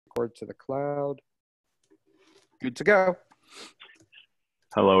record to the cloud. Good to go.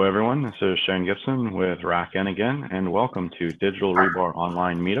 Hello, everyone. This is Shane Gibson with RackN again, and welcome to Digital Rebar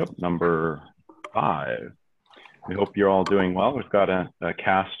Online Meetup number 5. We hope you're all doing well. We've got a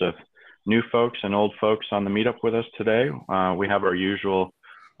cast of new folks and old folks on the meetup with us today. We have our usual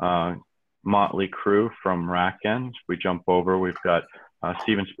motley crew from RackN. We jump over. We've got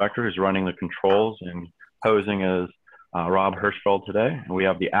Steven Spector, who's running the controls and posing as Rob Hirschfeld today. And we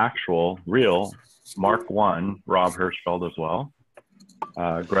have the actual, real Mark I Rob Hirschfeld as well.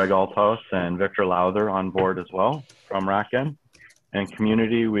 Greg Altos and Victor Lowther on board as well from RackN. And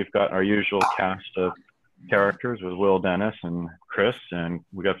community, we've got our usual cast of characters with Will Dennis and Chris, and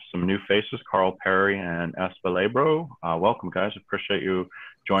we got some new faces, Carl Perry and Espelebro. Welcome, guys. Appreciate you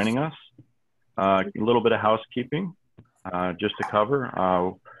joining us. A little bit of housekeeping just to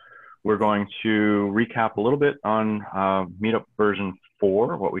cover. We're going to recap a little bit on Meetup version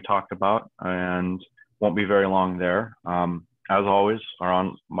 4, what we talked about, and won't be very long there. As always,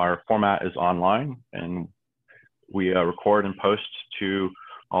 our format is online, and we record and post to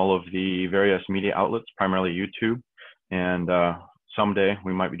all of the various media outlets, primarily YouTube. And someday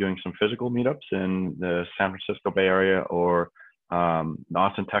we might be doing some physical meetups in the San Francisco Bay Area or the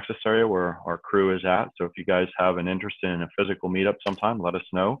Austin, Texas area where our crew is at. So if you guys have an interest in a physical meetup sometime, let us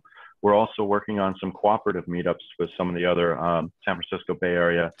know. We're also working on some cooperative meetups with some of the other San Francisco Bay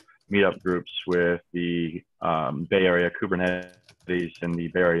Area meetup groups with the Bay Area Kubernetes and the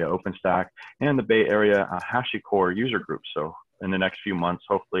Bay Area OpenStack and the Bay Area HashiCorp user group. So in the next few months,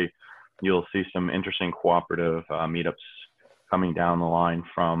 hopefully you'll see some interesting cooperative meetups coming down the line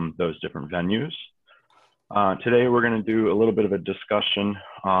from those different venues. Today, we're going to do a little bit of a discussion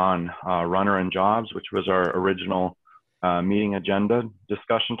on runner and jobs, which was our original meeting agenda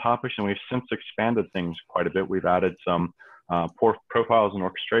discussion topics, and we've since expanded things quite a bit. We've added some profiles and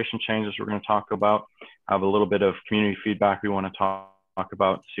orchestration changes we're going to talk about, have a little bit of community feedback we want to talk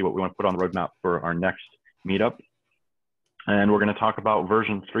about, see what we want to put on the roadmap for our next meetup. And we're going to talk about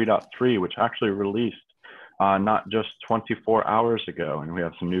version 3.3, which actually released not just 24 hours ago, and we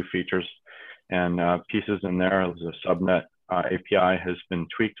have some new features and pieces in there. The subnet API has been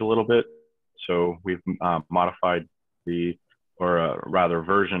tweaked a little bit, so we've modified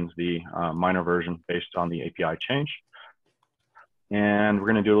versioned the minor version based on the API change. And we're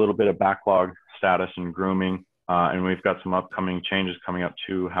going to do a little bit of backlog status and grooming, and we've got some upcoming changes coming up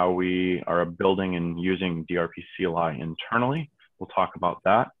to how we are building and using DRP CLI internally. We'll talk about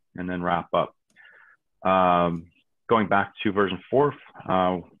that and then wrap up. Going back to version 4,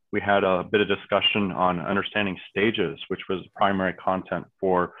 we had a bit of discussion on understanding stages, which was primary content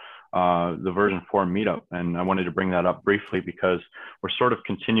for the version 4 meetup. And I wanted to bring that up briefly because we're sort of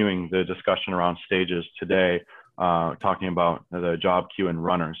continuing the discussion around stages today, talking about the job queue and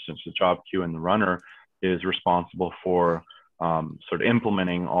runners, since the job queue and the runner is responsible for sort of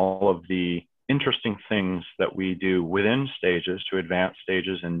implementing all of the interesting things that we do within stages to advance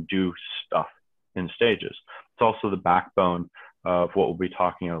stages and do stuff in stages. It's also the backbone of what we'll be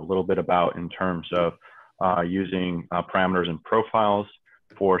talking a little bit about in terms of using parameters and profiles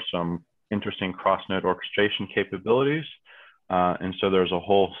for some interesting cross-node orchestration capabilities. And so there's a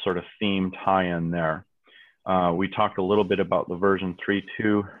whole sort of theme tie-in there. We talked a little bit about the version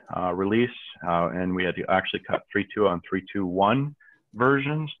 3.2 release, and we had to actually cut 3.2 and 3.2.1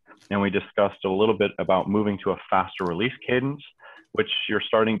 versions. And we discussed a little bit about moving to a faster release cadence, which you're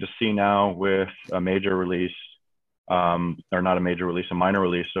starting to see now with a major release, or not a major release, a minor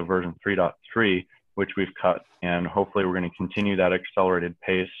release of version 3.3, which we've cut. And hopefully we're going to continue that accelerated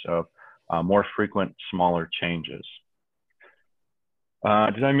pace of more frequent, smaller changes.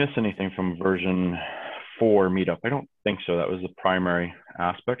 Did I miss anything from version 4 meetup? I don't think so. That was the primary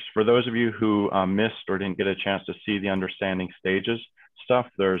aspects. For those of you who missed or didn't get a chance to see the understanding stages stuff,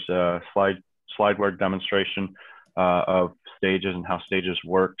 there's a slideware demonstration of stages and how stages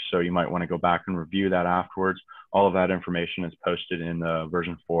work. So you might want to go back and review that afterwards. All of that information is posted in the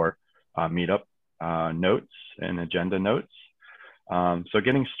version 4 meetup notes and agenda notes. So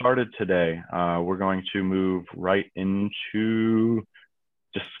getting started today, we're going to move right into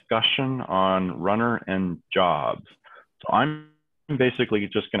discussion on runner and jobs. So I'm basically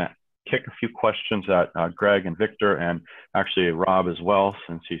just going to kick a few questions at Greg and Victor, and actually Rob as well,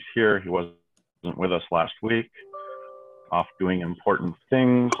 since he's here. He wasn't with us last week, off doing important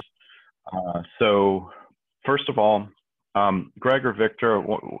things. So first of all, Greg or Victor,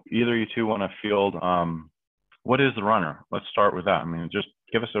 either you two want to field, what is the runner? Let's start with that. I mean, just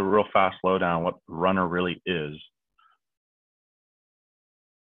give us a real fast lowdown on what the runner really is.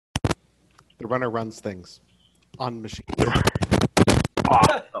 The runner runs things on machines.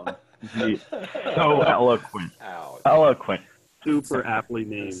 Awesome. So eloquent. Ouch. Eloquent. Super aptly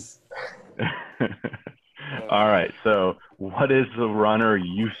named. All right. So what is the runner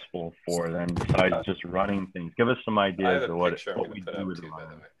useful for then besides just running things? Give us some I ideas have a of what picture I'm we going to put do up with too, a by the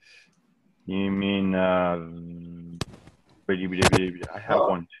runner. way. You mean, I have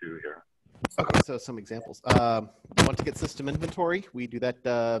one too here. Okay, so some examples. Want to get system inventory? We do that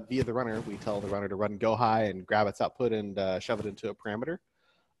via the runner. We tell the runner to run go high and grab its output and shove it into a parameter.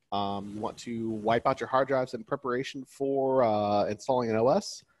 You want to wipe out your hard drives in preparation for installing an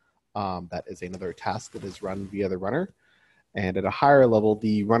OS. That is another task that is run via the runner. And at a higher level,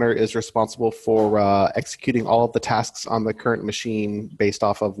 the runner is responsible for executing all of the tasks on the current machine based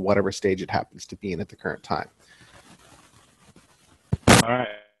off of whatever stage it happens to be in at the current time. All right.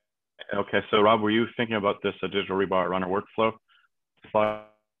 Okay. So Rob, were you thinking about this digital rebar runner workflow slide?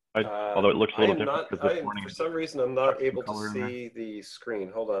 Although it looks a little different because this morning. For some reason, I'm not able to color in there. see the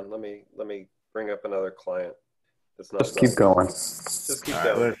screen. Hold on. Let me bring up another client. It's not Just keep going. Just keep All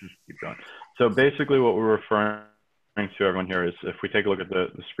right, going. let's just keep going. So basically what we're referring to everyone here is if we take a look at the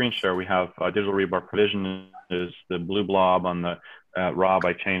screen share, we have digital rebar provision is the blue blob on the Rob,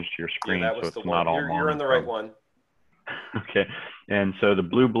 I changed your screen Yeah, that was so the it's one. not all You're in the right one. Okay, and so the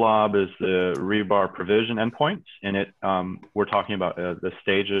blue blob is the rebar provision endpoints, and it we're talking about the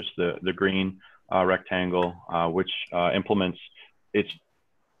stages, the green rectangle, which implements its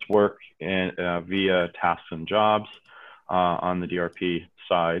work in, via tasks and jobs on the DRP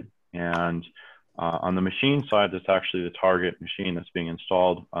side, and on the machine side, that's actually the target machine that's being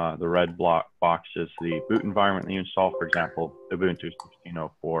installed. The red block box is the boot environment that you install, for example, Ubuntu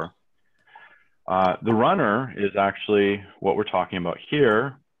 16.04. The runner is actually what we're talking about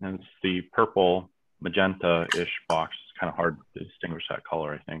here, and it's the purple magenta-ish box. It's kind of hard to distinguish that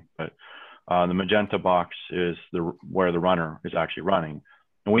color, I think, but the magenta box is where the runner is actually running.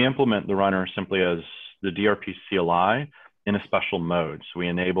 And we implement the runner simply as the DRP CLI in a special mode. So we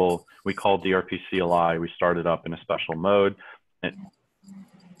call DRP CLI, we start it up in a special mode. It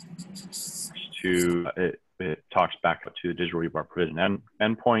talks back up to the digital rebar provision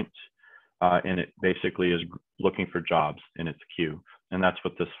endpoint. And it basically is looking for jobs in its queue. And that's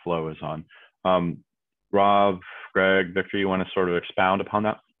what this flow is on. Rob, Greg, Victor, you want to sort of expound upon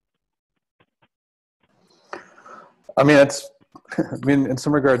that? I mean, in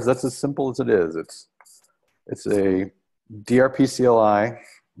some regards, that's as simple as it is. It's a DRP CLI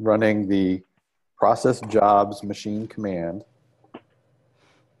running the process jobs machine command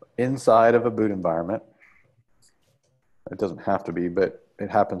inside of a boot environment. It doesn't have to be, but it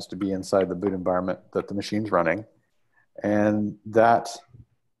happens to be inside the boot environment that the machine's running. And that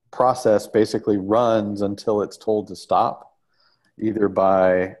process basically runs until it's told to stop, either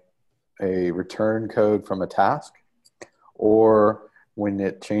by a return code from a task, or when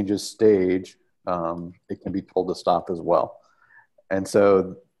it changes stage, it can be told to stop as well. And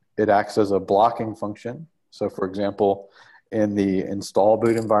so it acts as a blocking function. So for example, in the install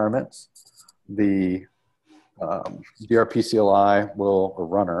boot environments, the DRP CLI or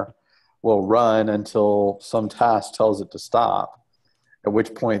runner will run until some task tells it to stop, at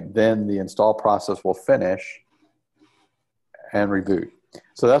which point then the install process will finish and reboot.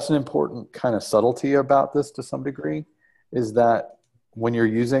 So that's an important kind of subtlety about this to some degree, is that when you're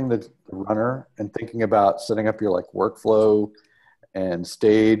using the runner and thinking about setting up your workflow and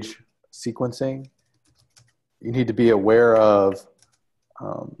stage sequencing, you need to be aware of,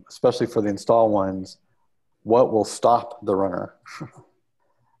 especially for the install ones, what will stop the runner.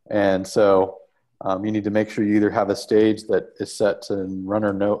 And so you need to make sure you either have a stage that is set to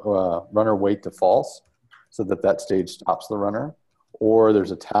runner wait to false, so that stage stops the runner, or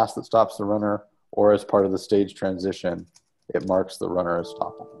there's a task that stops the runner, or as part of the stage transition, it marks the runner as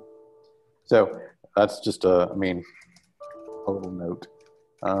stoppable. So that's just a little note.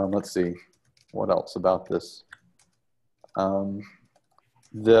 Let's see, what else about this?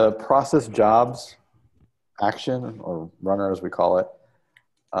 The process jobs action, or runner as we call it,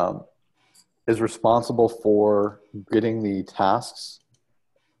 is responsible for getting the tasks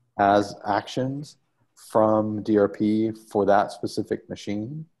as actions from DRP for that specific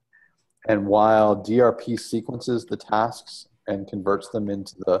machine. And while DRP sequences the tasks and converts them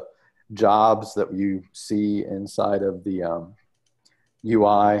into the jobs that you see inside of the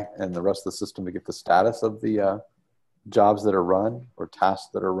UI and the rest of the system to get the status of the jobs that are run or tasks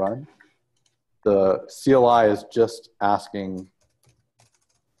that are run, the CLI is just asking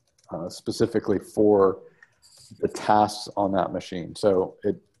specifically for the tasks on that machine. So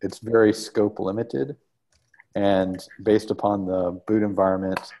it's very scope limited, and based upon the boot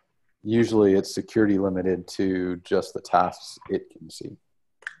environment, usually it's security limited to just the tasks it can see.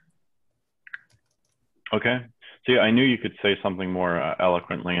 Okay. See, I knew you could say something more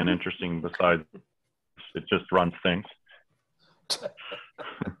eloquently and interesting besides it just runs things.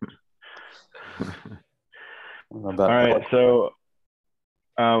 All right. So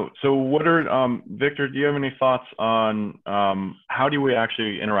what are, Victor, do you have any thoughts on how do we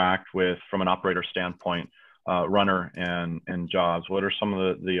actually interact with, from an operator standpoint, runner and jobs? What are some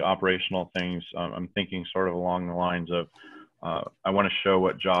of the operational things? I'm thinking sort of along the lines of, I want to show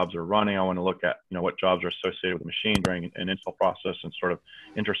what jobs are running. I want to look at, what jobs are associated with the machine during an install process and sort of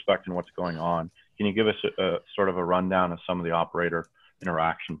introspect in what's going on. Can you give us a sort of a rundown of some of the operator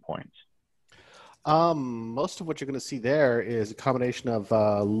interaction points? Most of what you're going to see there is a combination of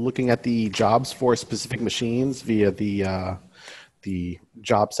looking at the jobs for specific machines via the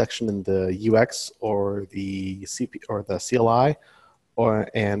job section in the UX or the CP or the CLI,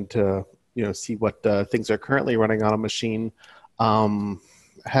 and see what things are currently running on a machine.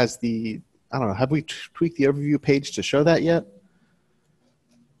 Has the I don't know. Have we tweaked the overview page to show that yet?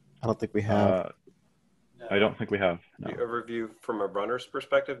 I don't think we have. I don't think we have. No. The overview from a runner's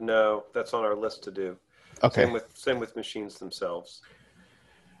perspective? No, that's on our list to do. Okay. Same with machines themselves.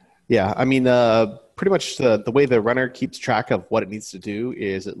 Yeah, I mean, pretty much the way the runner keeps track of what it needs to do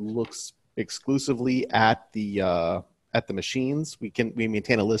is it looks exclusively at the machines. We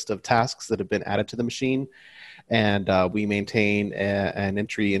maintain a list of tasks that have been added to the machine, and we maintain an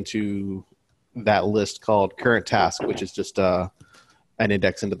entry into that list called current task, which is just an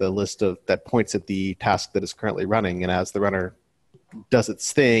index into the list that points at the task that is currently running. And as the runner does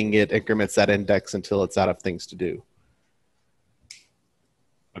its thing, it increments that index until it's out of things to do.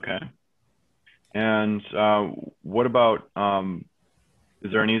 Okay. And what about,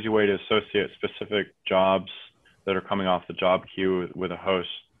 is there an easy way to associate specific jobs that are coming off the job queue with a host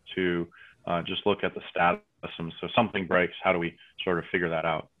to just look at the status? So something breaks, how do we sort of figure that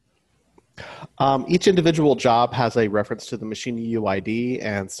out? Each individual job has a reference to the machine UID,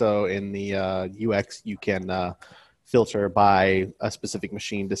 and so in the UX, you can filter by a specific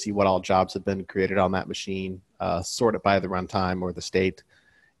machine to see what all jobs have been created on that machine, sort it by the runtime or the state,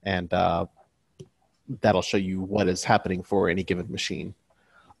 and that'll show you what is happening for any given machine.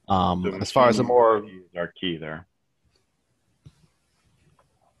 So as far as a more... our key there.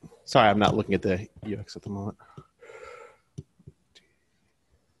 Sorry, I'm not looking at the UX at the moment.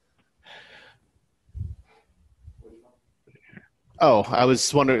 Oh, I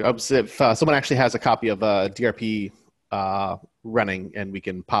was wondering if someone actually has a copy of DRP running, and we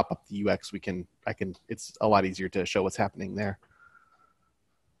can pop up the UX. It's a lot easier to show what's happening there.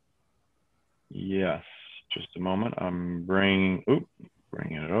 Yes, just a moment. I'm bringing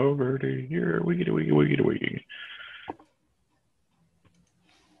it over to here. Wiggity.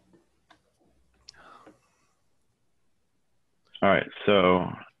 All right,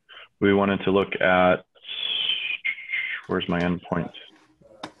 so we wanted to look at, where's my endpoint?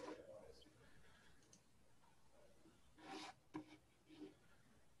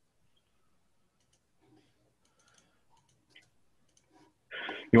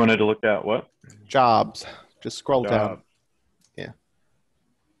 You wanted to look at what? Jobs. Just scroll down. Yeah.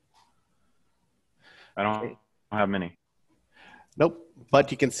 I don't have many. Nope. But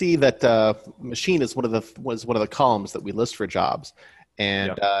you can see that machine is one of the columns that we list for jobs,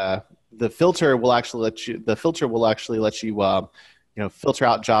 and the filter will actually let you. The filter will actually let you, filter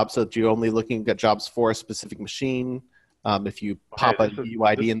out jobs so that you're only looking at jobs for a specific machine. If you pop a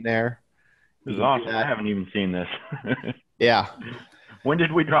UID in there, this is awesome. I haven't even seen this. Yeah. When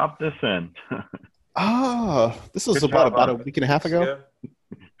did we drop this in? This was about a week and a half ago.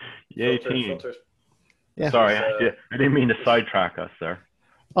 Yay, team. Yeah. Sorry, I didn't mean to sidetrack us there.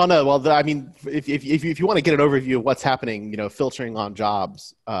 Oh no, well, I mean, if you want to get an overview of what's happening, filtering on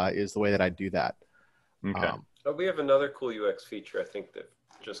jobs is the way that I do that. Okay. We have another cool UX feature, I think, that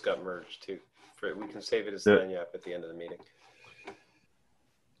just got merged too. We can save it as lanyap at the end of the meeting.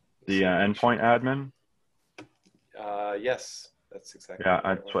 The endpoint admin? Yes, that's exactly. Yeah,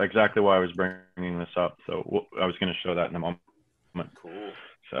 that's exactly why I was bringing this up. So I was going to show that in a moment. Cool.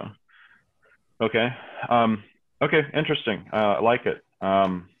 So, okay. Okay, interesting. I like it.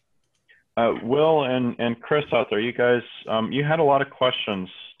 Will and Chris out there, you guys, you had a lot of questions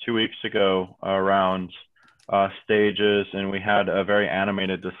 2 weeks ago around stages, and we had a very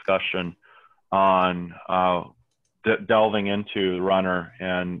animated discussion on delving into the runner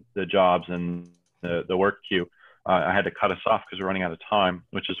and the jobs and the work queue. I had to cut us off because we're running out of time,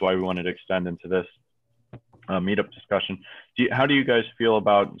 which is why we wanted to extend into this meetup discussion. How do you guys feel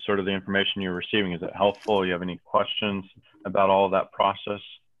about sort of the information you're receiving? Is it helpful? You have any questions about all of that process?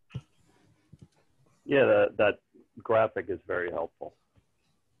 Yeah, that graphic is very helpful.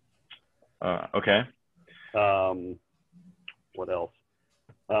 Okay. What else?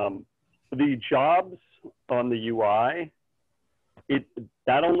 The jobs on the UI,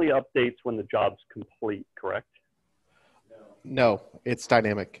 that only updates when the job's complete, correct? No, it's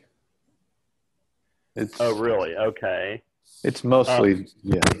dynamic. Oh, really? Okay. It's mostly,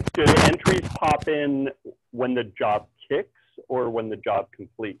 yeah. Do the entries pop in when the job kicks or when the job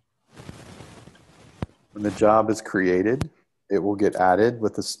completes? When the job is created, it will get added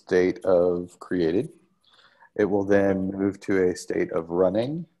with the state of created. It will then move to a state of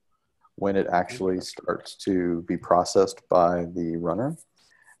running when it actually starts to be processed by the runner.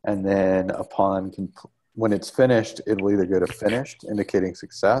 And then when it's finished, it'll either go to finished, indicating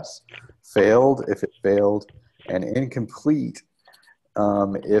success, failed if it failed, and incomplete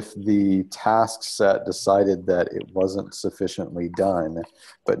if the task set decided that it wasn't sufficiently done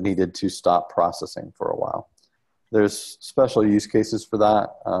but needed to stop processing for a while. There's special use cases for that.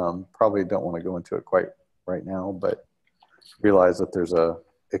 Probably don't want to go into it quite right now, but realize that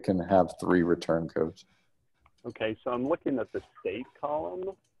it can have 3 return codes. Okay, so I'm looking at the state column,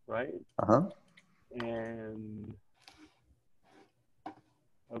 right? Uh-huh. And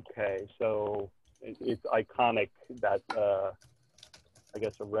okay, so it's iconic that I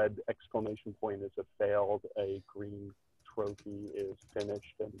guess a red exclamation point is a failed, a green trophy is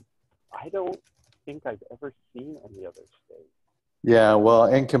finished, and I don't think I've ever seen any other state. Yeah, well,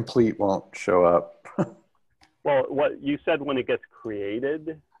 incomplete won't show up. Well, what you said when it gets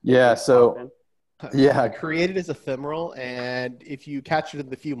created? Yeah, so yeah, Created is ephemeral, and if you catch it in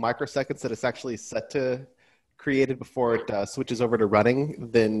the few microseconds that it's actually set to created before it switches over to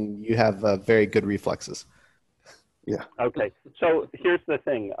running, then you have very good reflexes. Yeah. Okay, so here's the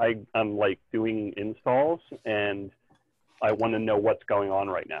thing. I'm like doing installs, and I want to know what's going on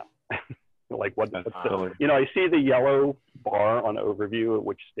right now. Like I see the yellow bar on overview at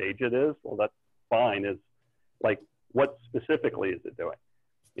which stage it is. Well, that's fine. Is like, what specifically is it doing?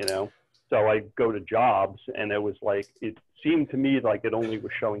 So I go to jobs, and it was like, it seemed to me like it only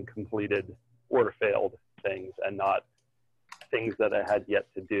was showing completed or failed things and not things that I had yet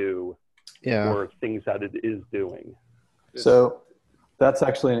to do or things that it is doing. So that's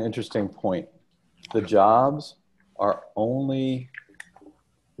actually an interesting point. The jobs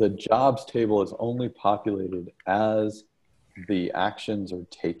table is only populated as the actions are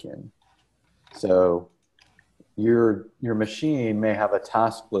taken. So your machine may have a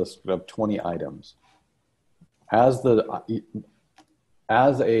task list of 20 items. As a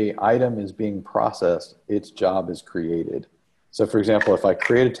item is being processed, its job is created. So for example, if I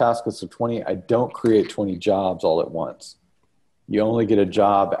create a task list of 20, I don't create 20 jobs all at once. You only get a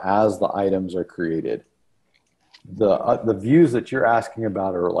job as the items are created. The views that you're asking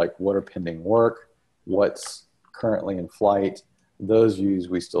about are like, what are pending work, what's currently in flight. Those views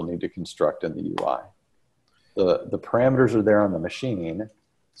we still need to construct in the UI. The parameters are there on the machine,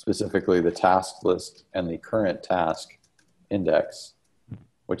 specifically the task list and the current task index,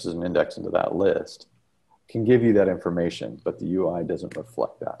 which is an index into that list, can give you that information, but the UI doesn't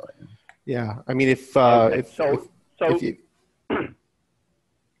reflect that right now. Yeah, I mean, if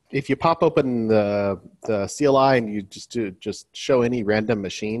you pop open the CLI and you just show any random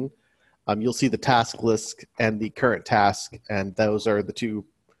machine, you'll see the task list and the current task, and those are the 2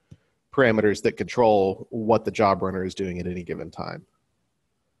 parameters that control what the job runner is doing at any given time.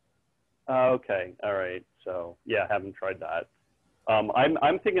 Okay, all right. So yeah, I haven't tried that.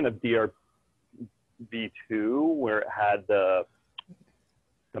 I'm thinking of DRV2 where it had the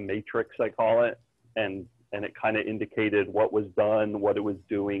matrix, I call it, and it kind of indicated what was done, what it was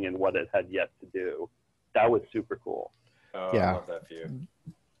doing, and what it had yet to do. That was super cool. Oh, Yeah. I love that view.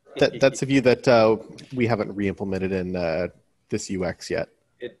 That's a view that we haven't re-implemented in this UX yet.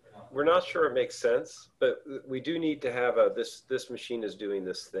 We're not sure it makes sense, but we do need to have this machine is doing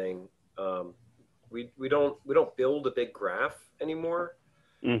this thing. We don't build a big graph anymore,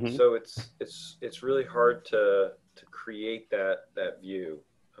 so it's really hard to create that view.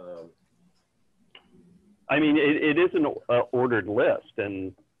 I mean, it is an ordered list,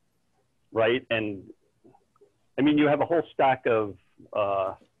 and right, and I mean, you have a whole stack of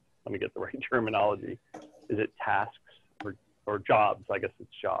let me get the right terminology. Is it tasks or jobs? I guess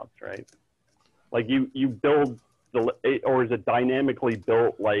it's jobs, right? Like you build or is it dynamically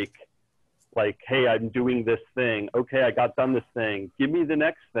built? Like, hey, I'm doing this thing. Okay, I got done this thing. Give me the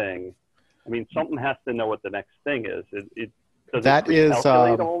next thing. I mean, something has to know what the next thing is. That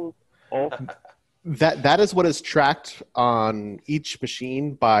is what is tracked on each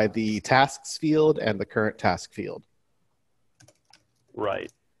machine by the tasks field and the current task field.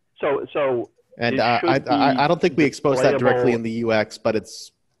 Right. So. And I don't think we expose that directly in the UX, but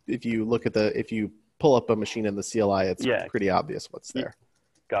if you pull up a machine in the CLI, it's Yeah. pretty obvious what's there.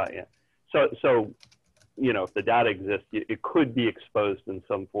 Got you. So you know, if the data exists, it could be exposed in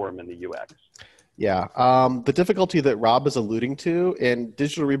some form in the UX. Yeah. The difficulty that Rob is alluding to in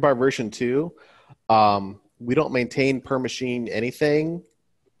Digital Rebar version 2, we don't maintain per machine anything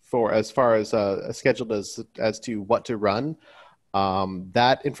for as far as scheduled as to what to run.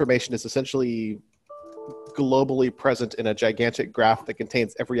 That information is essentially globally present in a gigantic graph that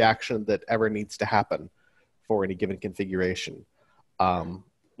contains every action that ever needs to happen for any given configuration.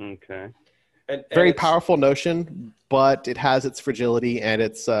 Okay. And Very powerful notion, but it has its fragility, and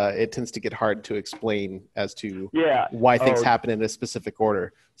it tends to get hard to explain as to why things happen in a specific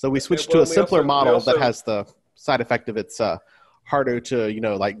order. So we switched to a simpler model that has the side effect of it's harder to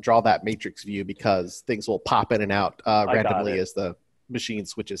like draw that matrix view because things will pop in and out randomly as the machine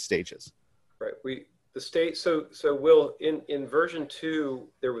switches stages. Right. So Will, in version 2,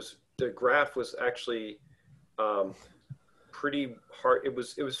 the graph was actually pretty hard. It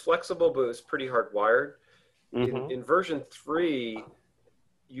was flexible, but it was pretty hardwired. In version 3,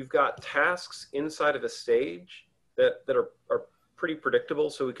 you've got tasks inside of a stage that are pretty predictable.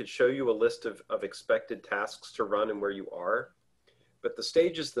 So we could show you a list of expected tasks to run and where you are, but the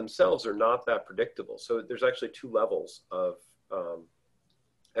stages themselves are not that predictable. So there's actually 2 levels of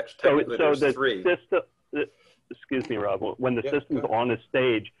technically so there's 3. Excuse me, Rob. When the system's on a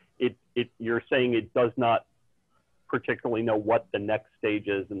stage, you're saying it does not particularly know what the next stage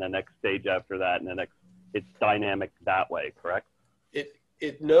is and the next stage after that and the next. It's dynamic that way, correct?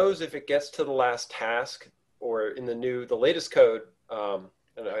 It knows if it gets to the last task, or in the latest code,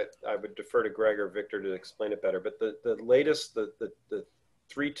 and I would defer to Greg or Victor to explain it better, but the latest, the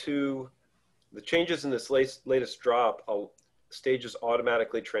 3.2, the changes in this latest drop, stages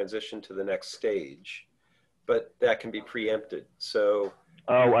automatically transition to the next stage, but that can be preempted. So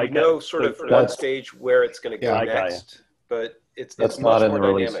I know sort of one stage where it's going to go next, but it's not much in more the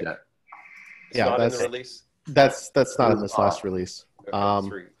release dynamic. yet. It's not in the release. That's not in this last release. Okay,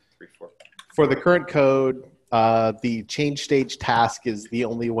 3, 4. For the current code, the change stage task is the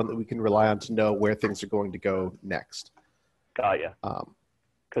only one that we can rely on to know where things are going to go next. Got ya.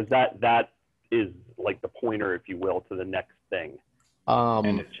 Because that is like the pointer, if you will, to the next thing.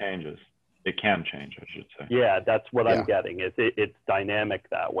 And it changes. It can change, I should say. Yeah, that's what I'm getting. It's dynamic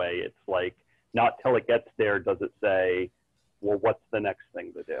that way. It's like not till it gets there does it say, well, what's the next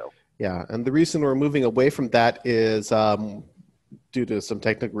thing to do? Yeah, and the reason we're moving away from that is due to some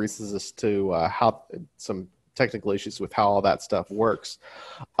technical reasons as to how some technical issues with how all that stuff works.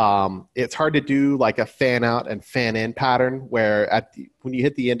 It's hard to do like a fan out and fan in pattern where when you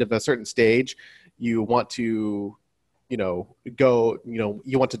hit the end of a certain stage, you want to you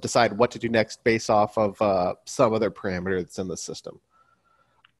want to decide what to do next based off of some other parameter that's in the system.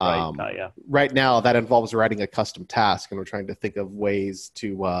 Right now, that involves writing a custom task, and we're trying to think of ways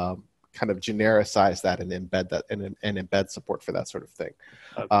to kind of genericize that and embed that and embed support for that sort of thing.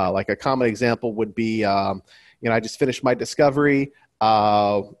 Okay. Like a common example would be, I just finished my discovery,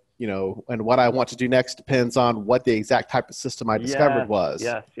 and what I want to do next depends on what the exact type of system I discovered was.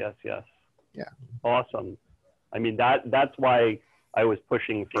 Yes. Yeah. Awesome. I mean, that's why I was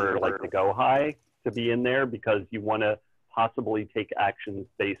pushing for like the go high to be in there, because you want to possibly take actions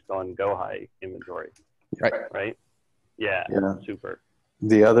based on go high inventory. Right? Yeah. Super.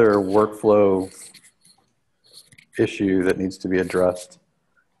 The other workflow issue that needs to be addressed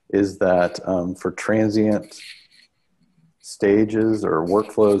is that for transient stages or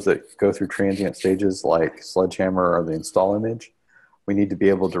workflows that go through transient stages like Sledgehammer or the install image, we need to be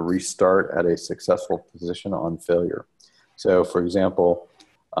able to restart at a successful position on failure. So for example,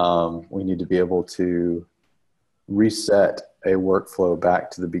 we need to be able to reset a workflow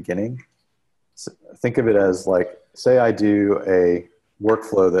back to the beginning. So think of it as like, say I do a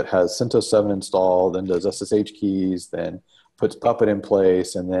workflow that has CentOS 7 installed, then does SSH keys, then puts Puppet in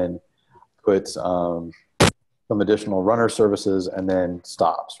place, and then puts some additional runner services, and then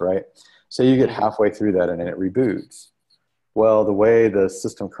stops, right? So you get halfway through that and then it reboots. Well, the way the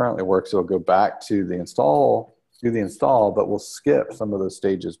system currently works, it'll go back to the install, do the install, but we'll skip some of those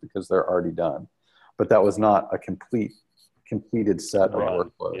stages because they're already done. But that was not a completed set of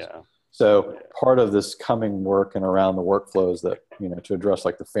workflows. Yeah. So part of this coming work and around the workflows that, to address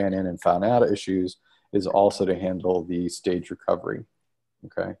like the fan in and fan out issues is also to handle the stage recovery.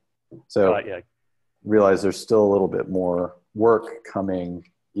 Okay. So realize there's still a little bit more work coming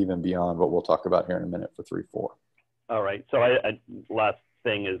even beyond what we'll talk about here in a minute for 3.4. All right. So last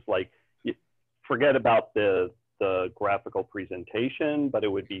thing is like, forget about the graphical presentation, but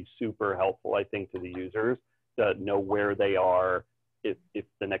it would be super helpful, I think, to the users to know where they are if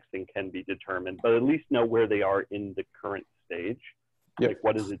the next thing can be determined, but at least know where they are in the current stage. Yep. Like,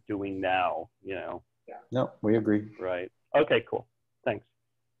 what is it doing now, you know? Yeah. No, we agree. Right. Okay, cool. Thanks.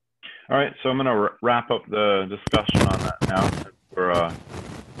 All right, so I'm going to wrap up the discussion on that now. We're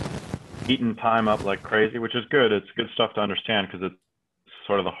eating time up like crazy, which is good. It's good stuff to understand because it's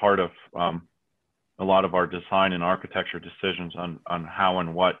sort of the heart of a lot of our design and architecture decisions on how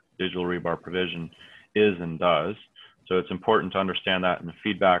and what digital rebar provision is and does. So it's important to understand that, and the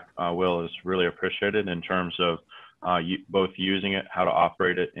feedback, Will, is really appreciated in terms of both using it, how to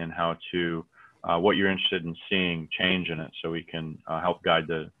operate it, and how to what you're interested in seeing change in it, so we can help guide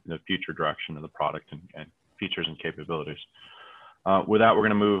the future direction of the product and features and capabilities. With that, we're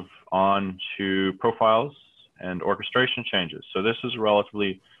going to move on to profiles and orchestration changes. So this is a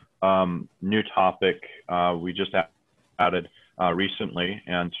relatively new topic we just added recently.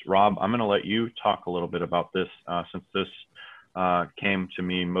 And Rob, I'm going to let you talk a little bit about this since this came to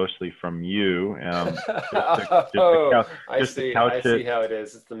me mostly from you. I see how it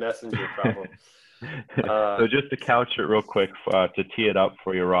is. It's the messenger problem. So just to couch it real quick, to tee it up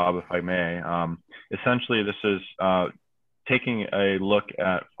for you, Rob, if I may. Essentially, this is taking a look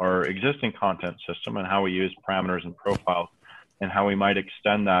at our existing content system and how we use parameters and profiles, and how we might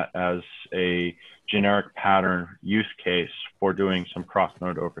extend that as a generic pattern use case for doing some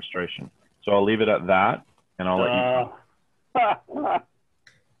cross-node orchestration. So I'll leave it at that, and I'll let you.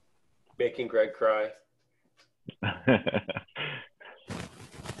 Making Greg cry.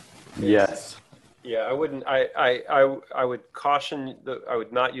 Yes. Yeah, I wouldn't. I would caution I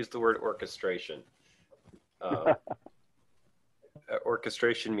would not use the word orchestration.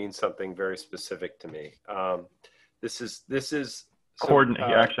 Orchestration means something very specific to me. This is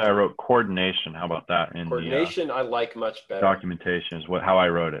actually, I wrote coordination. How about that? In coordination, I like much better. Documentation is how I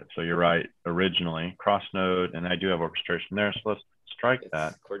wrote it. So you're right. Originally, cross node, and I do have orchestration there. So let's strike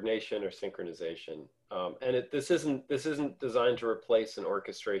that. Coordination or synchronization. And this isn't designed to replace an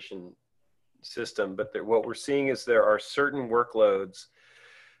orchestration system, but what we're seeing is there are certain workloads,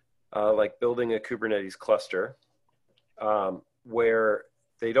 like building a Kubernetes cluster, where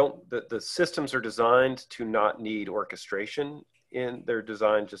the systems are designed to not need orchestration, and they're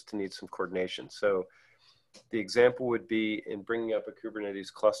designed just to need some coordination. So the example would be, in bringing up a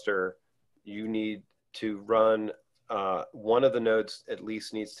Kubernetes cluster, you need to run one of the nodes at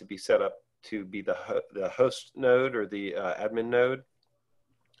least needs to be set up to be the host node or the admin node.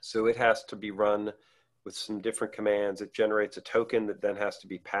 So it has to be run with some different commands. It generates a token that then has to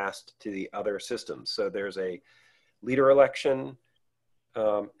be passed to the other systems. So there's a leader election,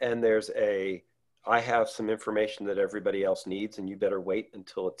 and there's I have some information that everybody else needs, and you better wait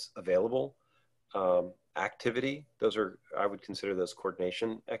until it's available activity. Those are, I would consider those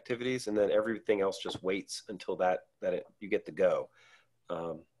coordination activities, and then everything else just waits until you get to go.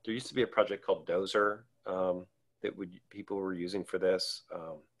 There used to be a project called Dozer that people were using for this.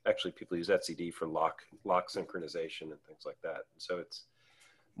 Actually, people use etcd for lock synchronization and things like that. So it's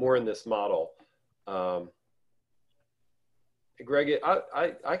more in this model. Greg,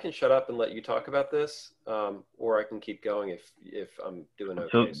 I can shut up and let you talk about this, or I can keep going if I'm doing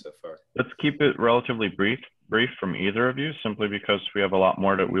okay so far. Let's keep it relatively brief from either of you, simply because we have a lot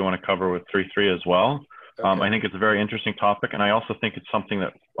more that we want to cover with 3.3 as well. Okay. I think it's a very interesting topic, and I also think it's something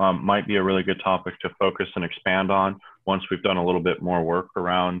that might be a really good topic to focus and expand on once we've done a little bit more work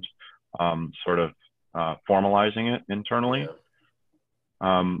around sort of formalizing it internally. Yeah.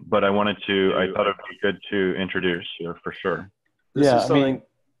 But I thought it'd be good to introduce here for sure. This is something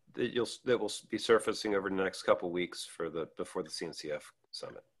that will be surfacing over the next couple of weeks before the CNCF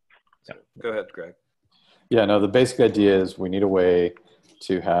summit. So go ahead, Greg. Yeah, no, the basic idea is we need a way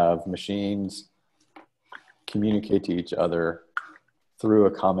to have machines communicate to each other through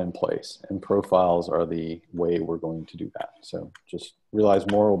a common place, and profiles are the way we're going to do that. So just realize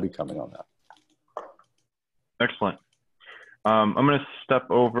more will be coming on that. Excellent. I'm going to step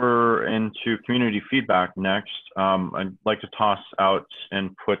over into community feedback next. I'd like to toss out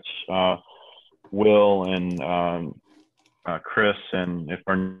and put Will and Chris, and if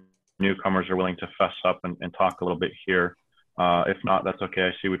our newcomers are willing to fess up and talk a little bit here. If not, that's okay.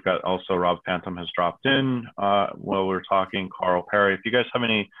 I see we've got also Rob Phantom has dropped in while we're talking, Carl Perry. If you guys have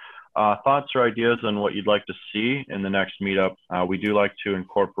any thoughts or ideas on what you'd like to see in the next meetup, we do like to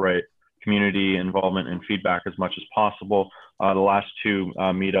incorporate community involvement and feedback as much as possible. The last two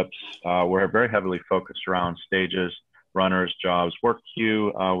meetups were very heavily focused around stages, runners, jobs, work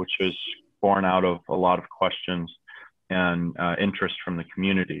queue, which was born out of a lot of questions and interest from the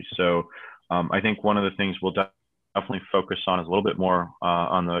community. So I think one of the things we'll definitely focus on is a little bit more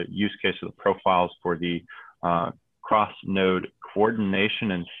on the use case of the profiles for the cross-node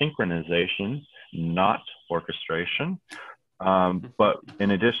coordination and synchronization, not orchestration. But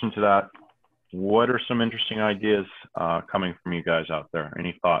in addition to that, what are some interesting ideas coming from you guys out there?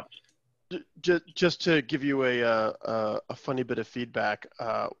 Any thoughts? Just to give you a funny bit of feedback,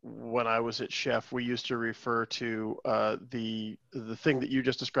 when I was at Chef, we used to refer to the thing that you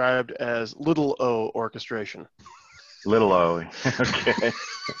just described as little O orchestration. Little O. Okay.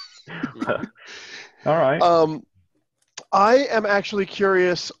 All right. I am actually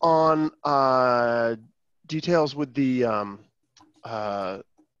curious on details with the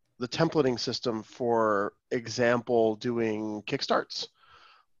templating system, for example, doing Kickstarts.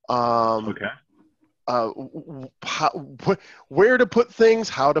 Okay. Where to put things,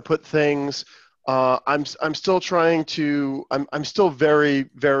 how to put things. I'm still trying to. I'm still very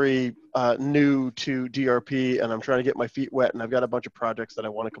new to DRP, and I'm trying to get my feet wet. And I've got a bunch of projects that I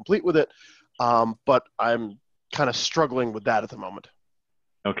want to complete with it, but I'm kind of struggling with that at the moment.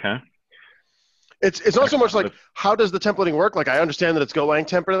 Okay. It's not so much like how does the templating work. Like I understand that it's Golang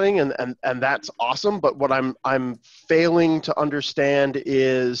templating, and that's awesome. But what I'm failing to understand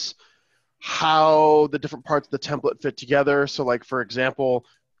is how the different parts of the template fit together. So like for example,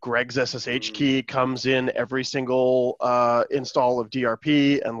 Greg's SSH key comes in every single install of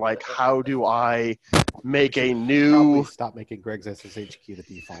DRP, and like how do I make a new? Probably stop making Greg's SSH key the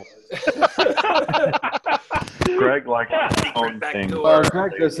default. Greg likes his own thing.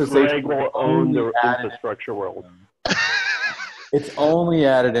 Greg will own the infrastructure world. It's only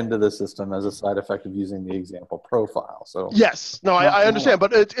added into the system as a side effect of using the example profile. So yes, no, I understand,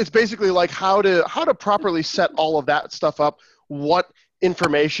 but it's basically like how to properly set all of that stuff up. What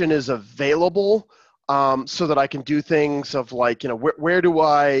information is available, so that I can do things of like, where do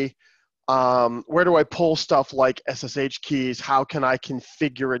I pull stuff like SSH keys? How can I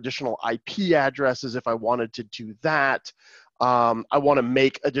configure additional IP addresses if I wanted to do that? I want to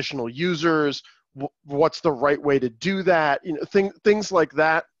make additional users. What's the right way to do that? Things like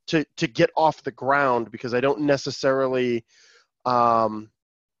that to get off the ground, because I don't necessarily want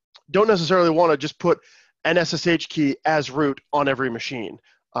to just put an SSH key as root on every machine.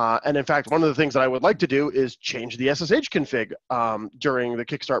 And in fact, one of the things that I would like to do is change the SSH config during the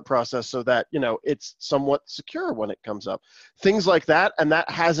Kickstart process so that, it's somewhat secure when it comes up. Things like that, and that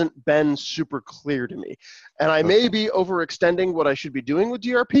hasn't been super clear to me. And I may be overextending what I should be doing with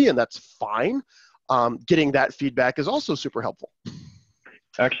DRP, and that's fine. Getting that feedback is also super helpful.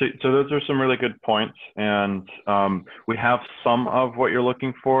 Actually, so those are some really good points, and we have some of what you're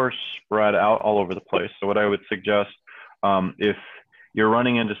looking for spread out all over the place. So what I would suggest, if you're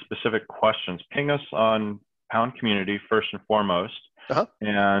running into specific questions, ping us on Pound Community first and foremost,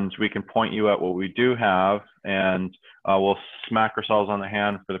 and we can point you at what we do have, and we'll smack ourselves on the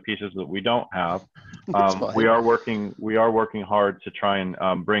hand for the pieces that we don't have. We are working hard to try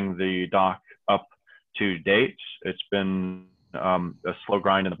and bring the doc up to date. It's been a slow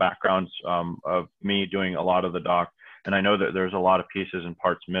grind in the background of me doing a lot of the doc, and I know that there's a lot of pieces and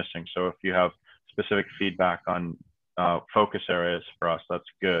parts missing. So if you have specific feedback on focus areas for us, that's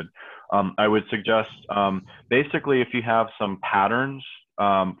good. I would suggest basically if you have some patterns,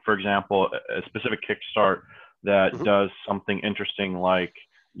 for example, a specific Kickstart that does something interesting, like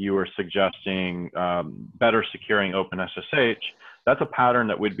you were suggesting better securing OpenSSH, that's a pattern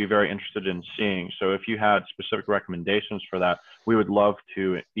that we'd be very interested in seeing. So if you had specific recommendations for that, we would love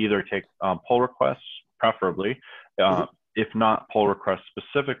to either take pull requests, preferably, if not pull requests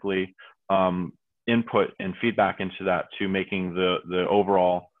specifically, input and feedback into that to making the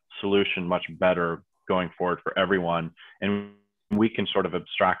overall solution much better going forward for everyone. And we can sort of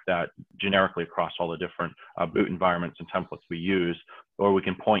abstract that generically across all the different boot environments and templates we use, or we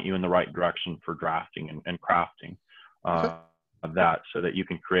can point you in the right direction for drafting and crafting that, so that you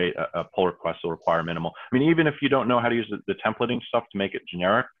can create a pull request that will require minimal. I mean, even if you don't know how to use the templating stuff to make it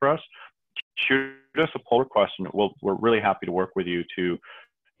generic for us, shoot us a pull request, and we're really happy to work with you to,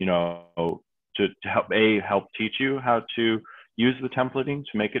 to help teach you how to use the templating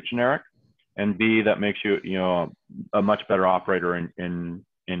to make it generic, and B, that makes you, a much better operator in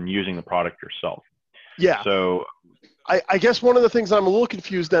using the product yourself. Yeah. So I guess one of the things I'm a little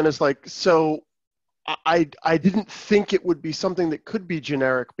confused then is like, so I didn't think it would be something that could be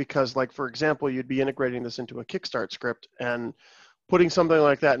generic, because like, for example, you'd be integrating this into a Kickstart script, and putting something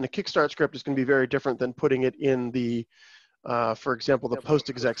like that in a Kickstart script is going to be very different than putting it in the, for example, the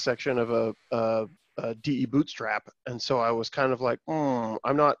post-exec section of a DE bootstrap. And so I was kind of like,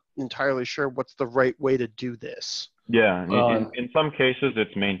 I'm not entirely sure what's the right way to do this. Yeah, in some cases,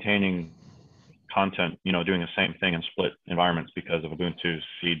 it's maintaining content, doing the same thing in split environments, because of Ubuntu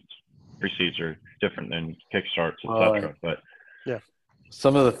precedes are different than Kickstarts, etc. But Yeah.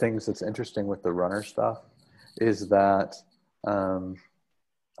 Some of the things that's interesting with the runner stuff is that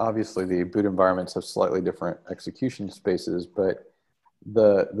obviously the boot environments have slightly different execution spaces, but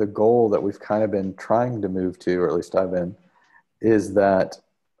the goal that we've kind of been trying to move to, or at least I've been, is that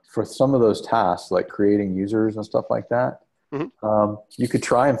for some of those tasks, like creating users and stuff like that, you could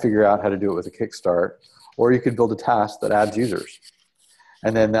try and figure out how to do it with a kickstart, or you could build a task that adds users.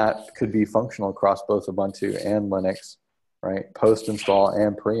 And then that could be functional across both Ubuntu and Linux, right? Post-install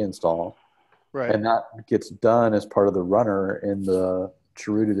and pre-install. Right. And that gets done as part of the runner in the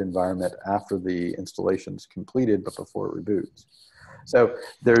chrooted environment after the installation's completed, but before it reboots. So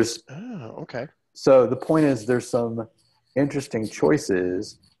there's... Oh, okay. So the point is there's some interesting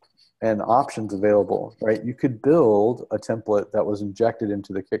choices and options available, right? You could build a template that was injected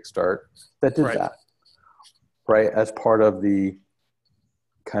into the Kickstart that did that, right? As part of the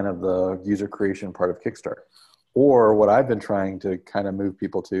kind of the user creation part of Kickstart. Or what I've been trying to kind of move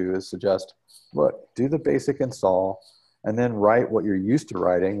people to is suggest, look, do the basic install and then write what you're used to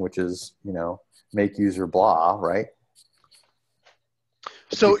writing, which is, you know, make user blah, right?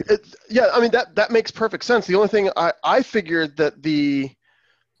 So, yeah, I mean, that makes perfect sense. The only thing I figured that the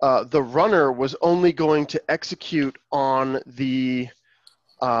runner was only going to execute on the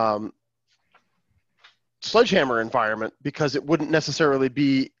Sledgehammer environment because it wouldn't necessarily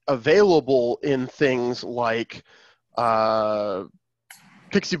be available in things like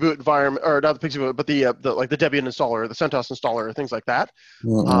Pixie Boot environment, or not the Pixie Boot, but the like the Debian installer, or the CentOS installer, or things like that.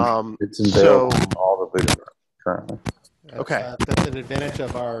 It's available in all the boot environments currently. That's an advantage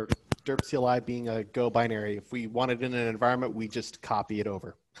of our derp CLI being a Go binary. If we want it in an environment, we just copy it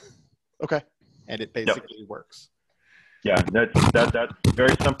over. Okay. And it basically works. Yeah, that's a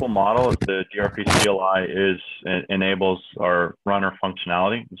very simple model. The DRP CLI enables our runner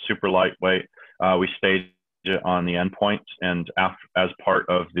functionality. It's super lightweight. We stage it on the endpoints, and as part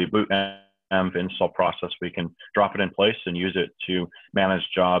of the boot env install process, we can drop it in place and use it to manage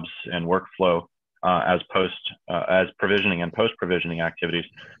jobs and workflow as provisioning and post provisioning activities.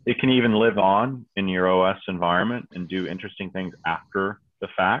 It can even live on in your OS environment and do interesting things after the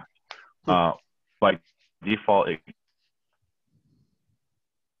fact. By default, it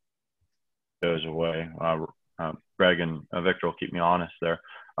goes away. Greg and Victor will keep me honest there.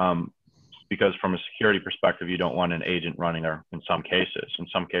 Because from a security perspective, you don't want an agent running there in some cases. In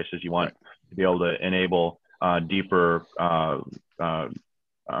some cases, you want to be able to enable deeper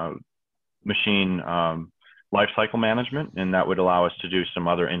machine lifecycle management, and that would allow us to do some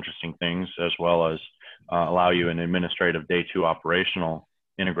other interesting things, as well as allow you an administrative day two operational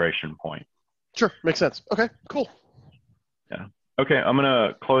integration point. Sure, makes sense. Okay, cool. Yeah. Okay, I'm going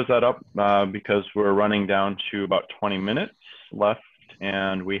to close that up because we're running down to about 20 minutes left,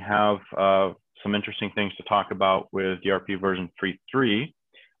 and we have some interesting things to talk about with DRP version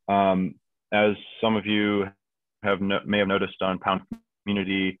 3.3. As some of you may have noticed on Pound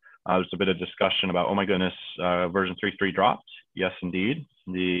Community, there's a bit of discussion about, oh my goodness, version 3.3 dropped. Yes, indeed.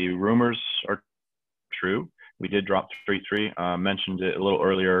 The rumors are true. We did drop 3.3. Mentioned it a little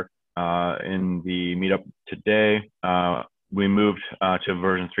earlier in the meetup today. We moved to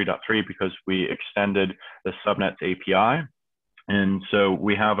version 3.3 because we extended the subnets API. And so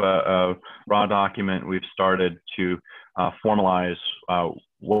we have a raw document we've started to formalize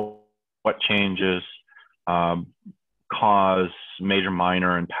what changes cause major,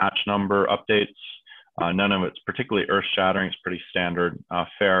 minor, and patch number updates. None of it's particularly earth-shattering. It's pretty standard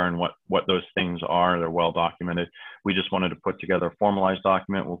fare in what those things are. They're well documented. We just wanted to put together a formalized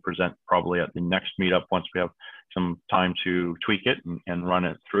document. We'll present probably at the next meetup once we have some time to tweak it and run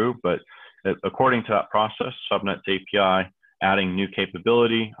it through. But according to that process, subnets API adding new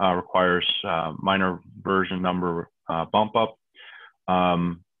capability requires minor version number bump up.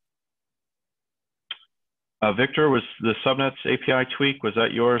 Victor, was the subnets API tweak, was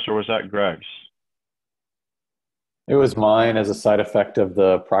that yours or was that Greg's? It was mine as a side effect of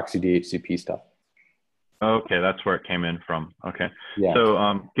the proxy DHCP stuff. Okay, that's where it came in from. Okay, yeah.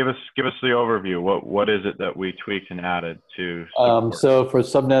 So give us the overview. What is it that we tweaked and added to? So for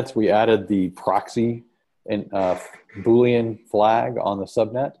subnets, we added the proxy and Boolean flag on the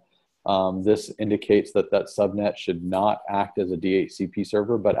subnet. This indicates that subnet should not act as a DHCP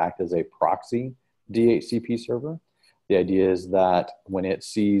server, but act as a proxy DHCP server. The idea is that when it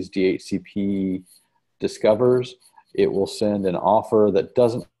sees DHCP discovers, it will send an offer that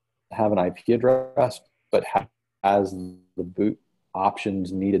doesn't have an IP address, but has the boot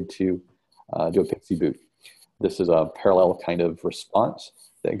options needed to do a Pixie boot. This is a parallel kind of response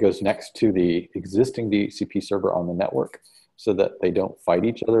that goes next to the existing DHCP server on the network so that they don't fight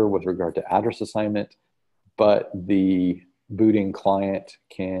each other with regard to address assignment, but the booting client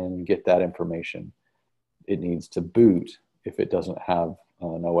can get that information. It needs to boot if it doesn't have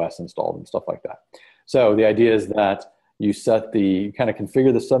an OS installed and stuff like that. So the idea is that you kind of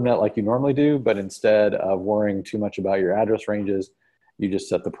configure the subnet like you normally do, but instead of worrying too much about your address ranges, you just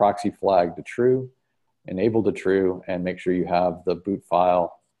set the proxy flag to true, enable to true, and make sure you have the boot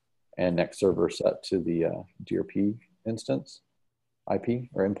file and next server set to the DRP instance IP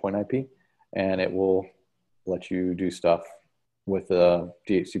or endpoint IP, and it will let you do stuff with a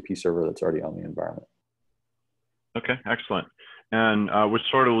DHCP server that's already on the environment. Okay, excellent. And which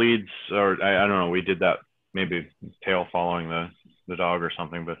sort of leads, or I don't know, we did that maybe tail following the dog or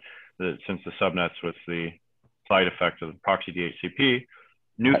something, but since the subnets with the side effect of the proxy DHCP,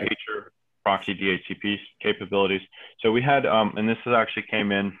 new feature, proxy DHCP capabilities. So we had, and this actually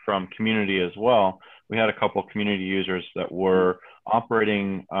came in from community as well, we had a couple of community users that were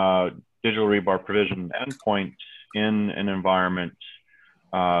operating digital rebar provision endpoints in an environment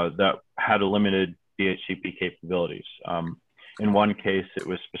that had a limited DHCP capabilities. In one case, it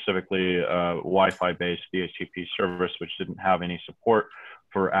was specifically a Wi-Fi based DHCP service, which didn't have any support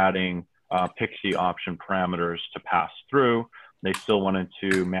for adding PXE option parameters to pass through. They still wanted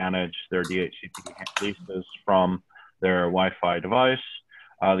to manage their DHCP leases from their Wi-Fi device.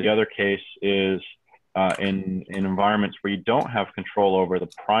 The other case is in environments where you don't have control over the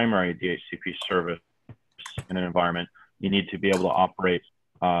primary DHCP service in an environment, you need to be able to operate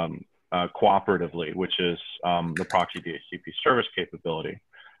cooperatively, which is the proxy DHCP service capability.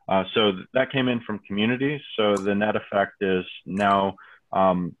 So that came in from community. So the net effect is now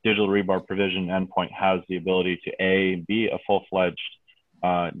digital rebar provision endpoint has the ability to be a full-fledged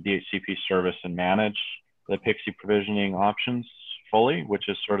DHCP service and manage the PXE provisioning options fully, which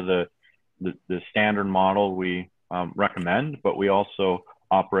is sort of the standard model we recommend, but we also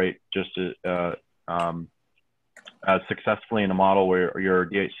operate just successfully in a model where your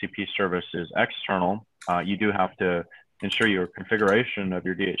DHCP service is external. You do have to ensure your configuration of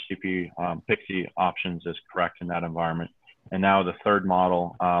your DHCP PXE options is correct in that environment. And now the third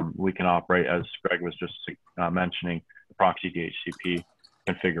model, we can operate, as Greg was just mentioning, the proxy DHCP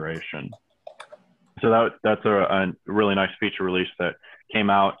configuration. So that's a really nice feature release that came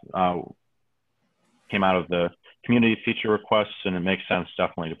out of the community feature requests, and it makes sense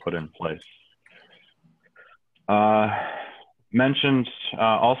definitely to put in place. Mentioned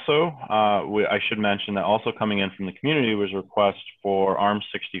also, I should mention that also coming in from the community was a request for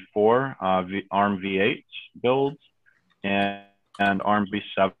ARM64 ARM v8 builds and ARM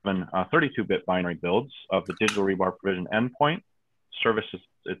v7 32-bit binary builds of the digital rebar provision endpoint service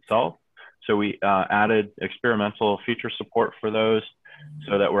itself. So we added experimental feature support for those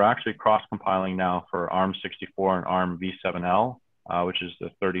so that we're actually cross-compiling now for ARM64 and ARM v7L, which is the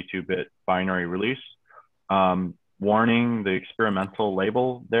 32-bit binary release. Warning, the experimental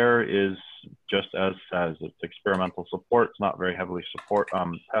label there is just as says. It's experimental support. It's not very heavily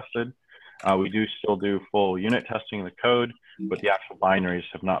tested. We do still do full unit testing of the code, but the actual binaries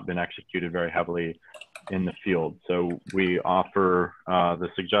have not been executed very heavily in the field. So we offer the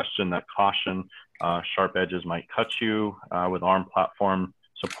suggestion that caution, sharp edges might cut you with ARM platform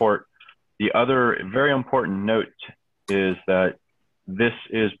support. The other very important note is that this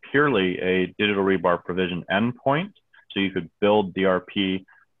is purely a digital rebar provision endpoint. So you could build DRP,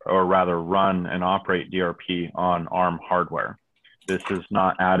 or rather run and operate DRP on ARM hardware. This is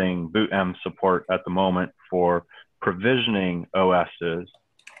not adding bootm support at the moment for provisioning OSs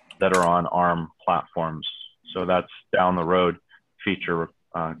that are on ARM platforms. So that's down the road feature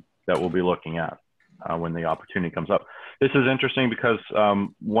that we'll be looking at when the opportunity comes up. This is interesting because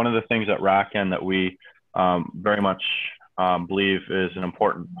one of the things at RackN that we very much believe is an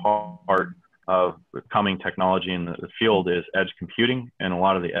important part of coming technology in the field is edge computing, and a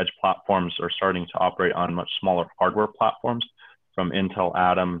lot of the edge platforms are starting to operate on much smaller hardware platforms, from Intel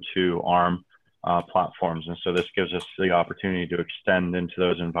Atom to ARM platforms, and so this gives us the opportunity to extend into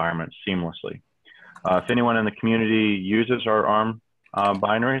those environments seamlessly. If anyone in the community uses our ARM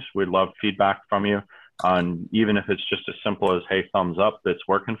binaries, we'd love feedback from you on, even if it's just as simple as, hey, thumbs up, that's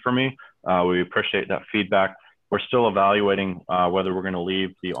working for me. We appreciate that feedback. We're still evaluating whether we're going to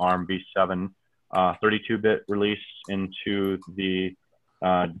leave the ARM v7 32-bit release into the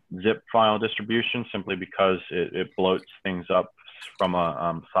zip file distribution, simply because it bloats things up from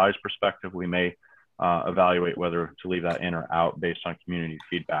a size perspective. We may evaluate whether to leave that in or out based on community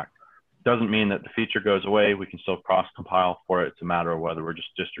feedback. Doesn't mean that the feature goes away. We can still cross-compile for it. It's a matter of whether we're just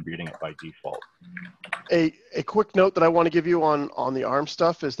distributing it by default. A quick note that I want to give you on the ARM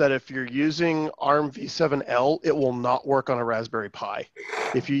stuff is that if you're using ARM v7L, it will not work on a Raspberry Pi.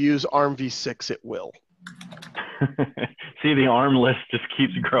 If you use ARM v6, it will. See, the ARM list just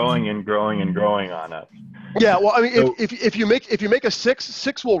keeps growing and growing and growing on us. Yeah, well, I mean, So- if you make a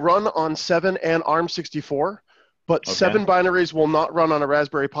 6 will run on 7 and ARM64, but Okay. 7 binaries will not run on a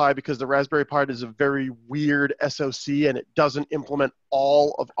Raspberry Pi because the Raspberry Pi is a very weird SoC and it doesn't implement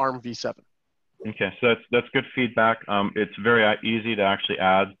all of ARM v7. Okay, so that's good feedback. It's very easy to actually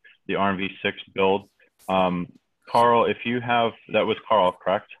add the ARM v6 build. Carl, if you have, that was Carl,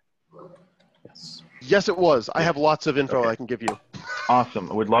 correct? Yes. Yes, it was. I have lots of info Okay. I can give you.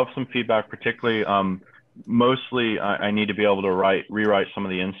 Awesome. I would love some feedback, particularly mostly I need to be able to rewrite some of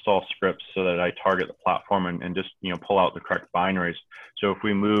the install scripts so that I target the platform and just pull out the correct binaries. So if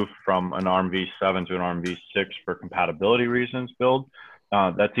we move from an ARM v7 to an ARM v6 for compatibility reasons build,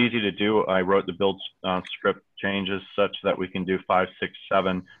 that's easy to do. I wrote the build script changes such that we can do 5, 6,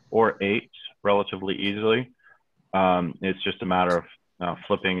 7, or 8 relatively easily. It's just a matter of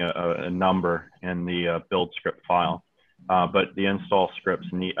flipping a number in the build script file. But the install scripts,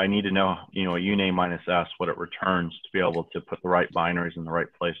 I need to know, a uname -s, what it returns to be able to put the right binaries in the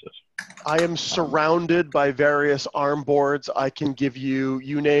right places. I am surrounded by various ARM boards. I can give you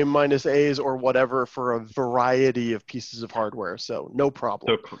uname -a's or whatever for a variety of pieces of hardware, so no problem.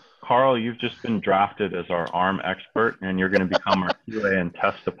 So, Carl, you've just been drafted as our ARM expert, and you're going to become our QA and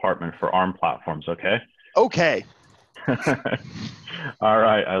test department for ARM platforms, okay? Okay. All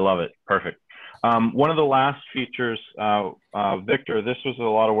right, I love it. Perfect. One of the last features, Victor, this was a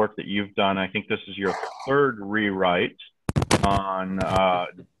lot of work that you've done. I think this is your third rewrite on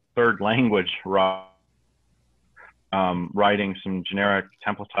third language, writing some generic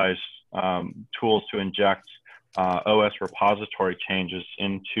templatized tools to inject OS repository changes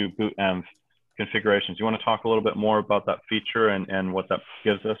into bootenv configurations. You want to talk a little bit more about that feature and what that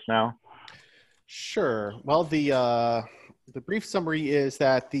gives us now? Sure. Well, the brief summary is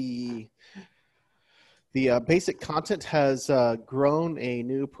that the basic content has grown a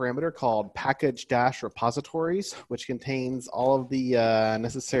new parameter called package-repositories, which contains all of the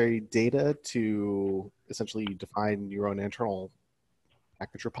necessary data to essentially define your own internal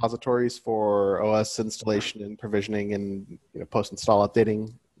package repositories for OS installation and provisioning and post-install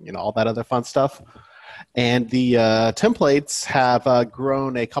updating, all that other fun stuff. And the templates have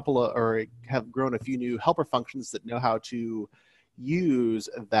grown a few new helper functions that know how to use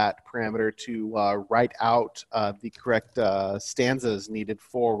that parameter to write out the correct stanzas needed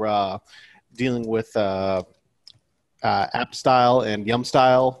for dealing with app style and yum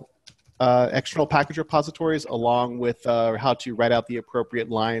style external package repositories, along with how to write out the appropriate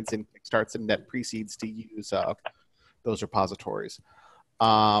lines and kickstarts and net precedes to use those repositories.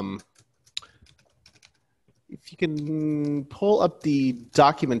 If you can pull up the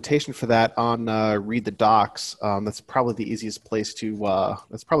documentation for that on Read the Docs, that's probably the easiest place to.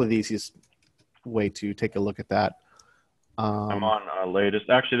 That's probably the easiest way to take a look at that. I'm on latest.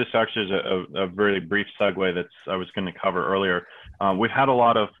 Actually, this is a very brief segue that I was going to cover earlier. We've had a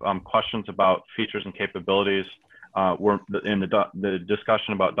lot of questions about features and capabilities. The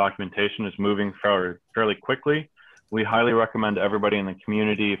discussion about documentation is moving fairly quickly. We highly recommend everybody in the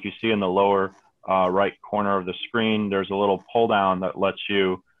community, if you see in the lower right corner of the screen, there's a little pull down that lets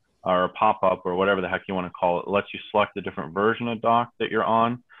you, or a pop-up or whatever the heck you want to call it, lets you select the different version of doc that you're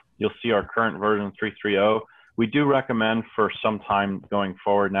on. You'll see our current version 3.3.0. We do recommend for some time going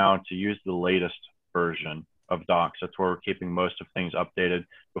forward now to use the latest version of docs. That's where we're keeping most of things updated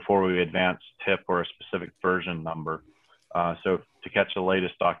before we advance tip or a specific version number. So to catch the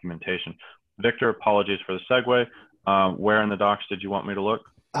latest documentation. Victor, apologies for the segue. Where in the docs did you want me to look?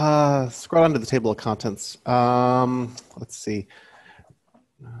 Scroll down to the table of contents. Let's see.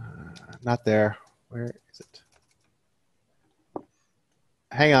 Not there. Where is it?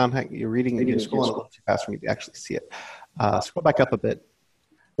 Hang on. You're reading. You're scrolling a little too fast for me to actually see it. Scroll back up a bit.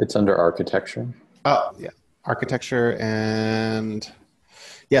 It's under architecture. Oh, yeah. Architecture and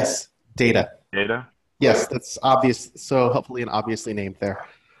yes, data. Data? Yes, that's obvious. So hopefully and obviously named there.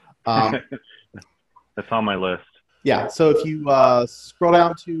 That's on my list. Yeah, so if you scroll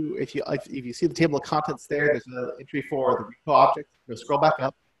down to, if you see the table of contents there, there's an entry for the repo object. You'll scroll back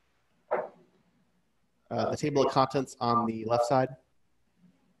up. The table of contents on the left side,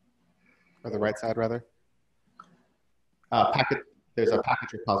 or the right side rather. There's a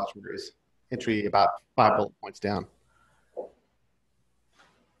package repositories entry about 5 bullet points down.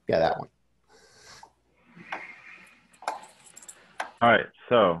 Yeah, that one. All right,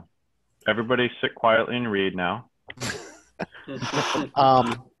 so everybody sit quietly and read now.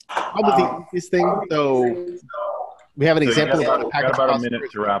 Probably the easiest thing. So we have an example of a package. Got about a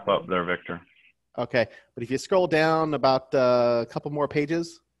minute to wrap up there, Victor. Okay, but if you scroll down about a couple more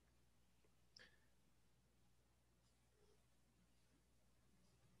pages,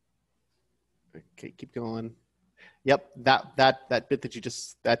 Okay, keep going. Yep, that bit that you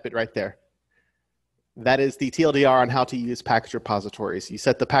just, that bit right there. That is the TLDR on how to use package repositories. You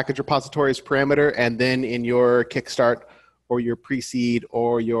set the package repositories parameter, and then in your Kickstart or your pre-seed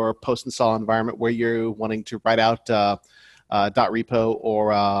or your post-install environment where you're wanting to write out .repo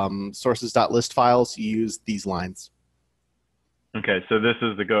or sources.list files, you use these lines. Okay, so this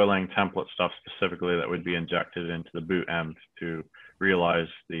is the Golang template stuff specifically that would be injected into the boot env to realize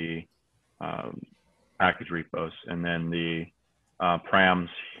the package repos, and then the params.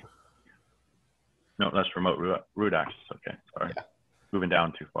 No, that's remote root access. Okay, sorry. Yeah. Moving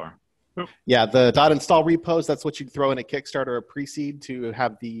down too far. Oop. Yeah, the .install repos, that's what you'd throw in a Kickstarter or a pre-seed to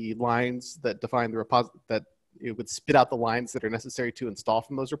have the lines that define the repository, that it would spit out the lines that are necessary to install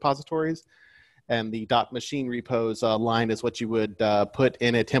from those repositories. And the .machine repos line is what you would put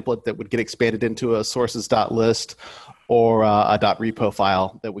in a template that would get expanded into a sources.list or a .repo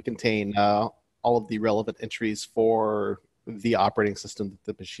file that would contain all of the relevant entries for the operating system that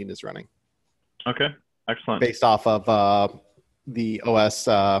the machine is running. Okay, excellent. Based off of the OS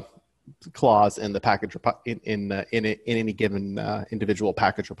clause in the package in any given individual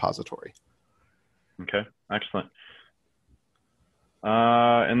package repository. Okay, excellent.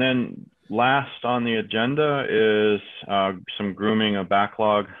 And then last on the agenda is some grooming of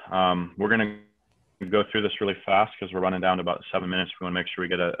backlog. We're going to go through this really fast because we're running down to about 7 minutes. We want to make sure we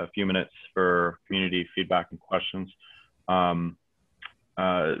get a few minutes for community feedback and questions.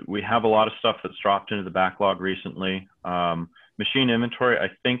 We have a lot of stuff that's dropped into the backlog recently. Machine inventory, I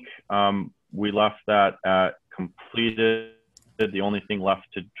think we left that at completed. The only thing left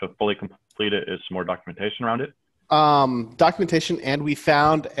to fully complete it is some more documentation around it. Documentation, and we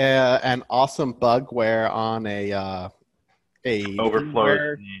found an awesome bug where on a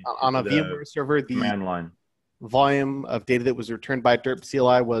overflow on a VMware server, the command line volume of data that was returned by derp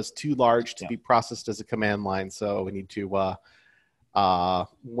CLI was too large to be processed as a command line. So we need to one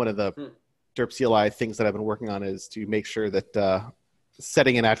of the derp CLI things that I've been working on is to make sure that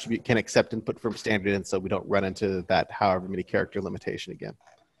setting an attribute can accept input from standard in, so we don't run into that however many character limitation again.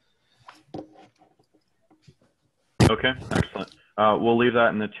 Okay, excellent. We'll leave that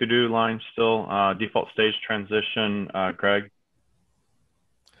in the to-do line still. Default stage transition, Greg.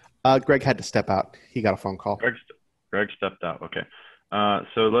 Greg had to step out. He got a phone call. Greg stepped out. Okay.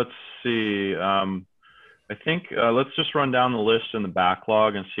 So let's see. I think let's just run down the list in the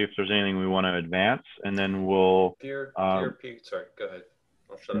backlog and see if there's anything we want to advance, and then we'll. Dear Pete, sorry, go ahead.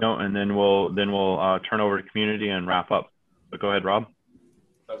 No, and then we'll turn over to community and wrap up. But go ahead, Rob.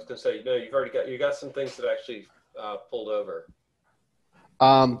 I was going to say, no, you got some things that actually pulled over.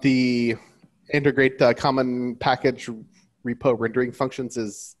 The integrate common package repo rendering functions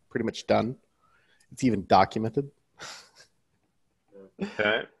is pretty much done. It's even documented.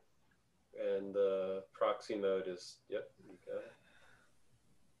 Okay. And the proxy mode is, yep, you got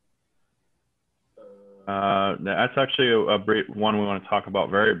it. That's actually a brief one we want to talk about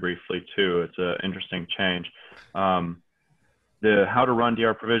very briefly too. It's an interesting change. The how to run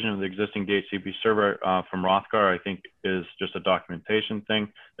DR provision of the existing DHCP server from Rothgar, I think, is just a documentation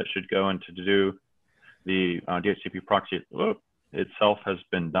thing that should go into to do. The DHCP proxy itself has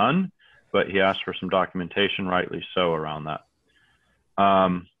been done, but he asked for some documentation, rightly so, around that.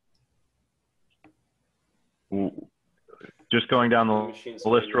 Just going down the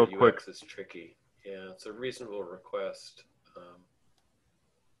list real quick. UX is tricky. Yeah, it's a reasonable request.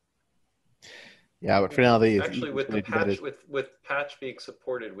 Yeah, but for now, actually with the patch with patch being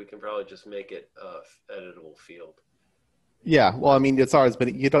supported, we can probably just make it editable field. Yeah, well, I mean, it's always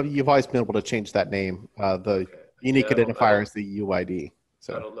been you've always been able to change that name. The unique identifier is the UID.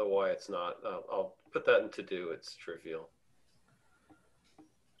 So I don't know why it's not. I'll put that in to do. It's trivial.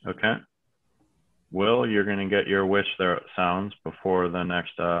 Okay. Will, you're going to get your wish there, it sounds, before the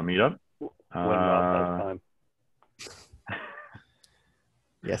next meetup. Time.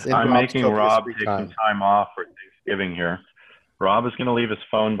 Yes, I'm making Rob take some time off for Thanksgiving here. Rob is going to leave his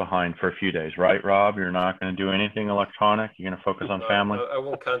phone behind for a few days, right, Rob? You're not going to do anything electronic? You're going to focus on family? I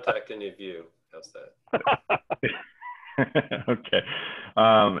won't contact any of you. How's that? Okay.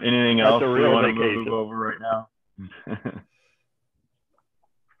 Anything else we want to move over right now?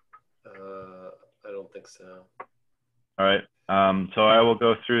 I don't think so. All right. So I will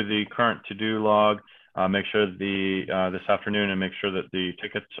go through the current to-do log, make sure this afternoon, and make sure that the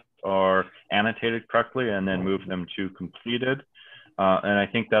tickets are annotated correctly, and then move them to completed. And I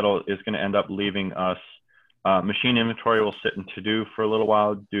think is going to end up leaving us. Machine inventory will sit in to-do for a little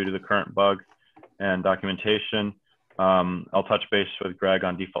while due to the current bug and documentation. I'll touch base with Greg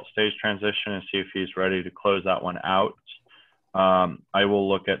on default stage transition and see if he's ready to close that one out. I will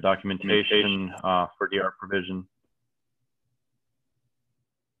look at documentation for DR provision.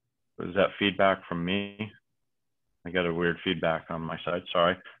 Was that feedback from me? I got a weird feedback on my side,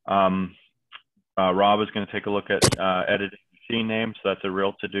 sorry. Rob is going to take a look at editing machine names, so that's a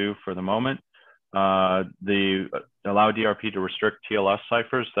real to-do for the moment. The allow DRP to restrict TLS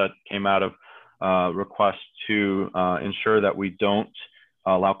ciphers, that came out of requests to ensure that we don't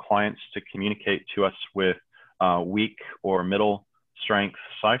allow clients to communicate to us with weak or middle strength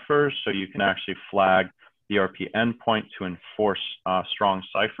ciphers. So you can actually flag DRP endpoint to enforce strong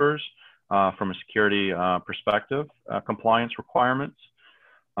ciphers from a security perspective, compliance requirements.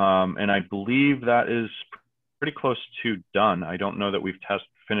 And I believe that is pretty close to done. I don't know that we've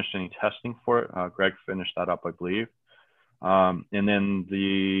finished any testing for it. Greg finished that up, I believe. And then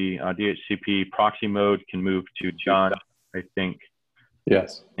the DHCP proxy mode can move to done, I think.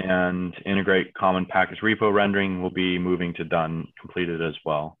 Yes. And integrate common package repo rendering will be moving to done, completed as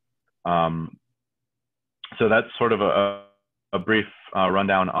well. So that's sort of a brief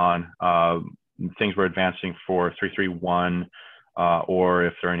rundown on things we're advancing for 3.3.1, or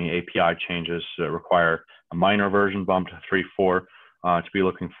if there are any API changes that require a minor version bump to 3.4 to be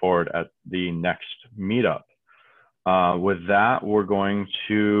looking forward at the next meetup. With that, we're going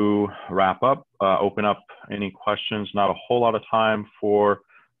to wrap up, open up any questions. Not a whole lot of time for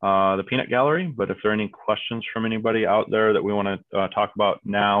the peanut gallery, but if there are any questions from anybody out there that we want to talk about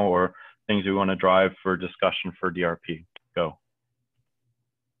now, or things we want to drive for discussion for DRP, go.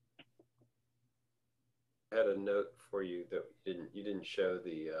 I had a note for you that you didn't show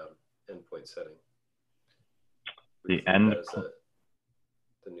the endpoint setting. The end.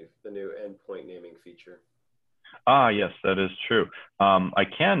 The new endpoint naming feature. Ah, yes, that is true. I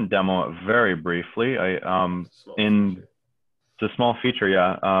can demo it very briefly. It's a small feature,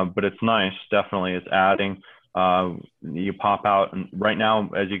 yeah, but it's nice. Definitely, it's adding. You pop out, and right now,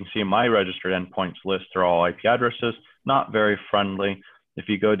 as you can see, my registered endpoints list are all IP addresses. Not very friendly. If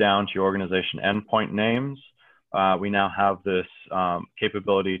you go down to your organization endpoint names, we now have this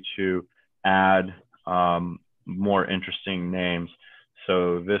capability to add more interesting names.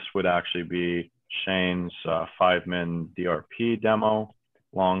 So this would actually be Shane's 5-min DRP demo,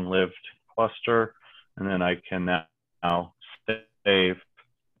 long-lived cluster, and then I can now save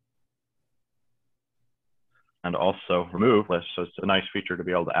and also remove lists. So it's a nice feature to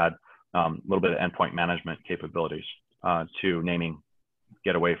be able to add a little bit of endpoint management capabilities to naming,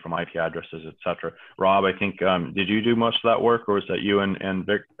 get away from IP addresses, etc. Rob, I think, did you do most of that work, or was that you and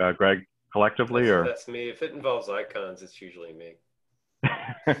Vic, Greg collectively? That's me. If it involves icons, it's usually me.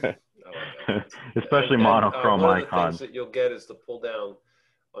 Especially monochrome one of the icons. things that you'll get is the pull down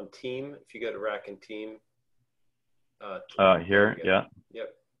on team. If you go to rack and team. Here, yeah.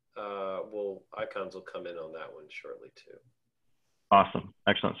 Yep. Well, icons will come in on that one shortly too. Awesome,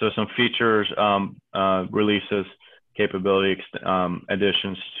 excellent. So some features, releases, capability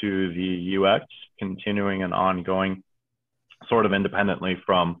additions to the UX, continuing and ongoing, sort of independently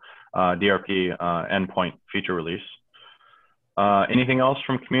from DRP endpoint feature release. Anything else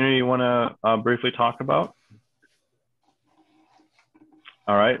from community you want to briefly talk about?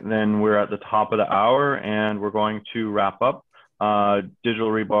 All right, then we're at the top of the hour and we're going to wrap up. Digital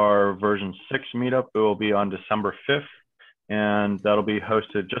Rebar version 6 meetup, it will be on December 5th, and that'll be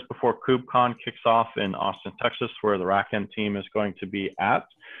hosted just before KubeCon kicks off in Austin, Texas, where the RackN team is going to be at.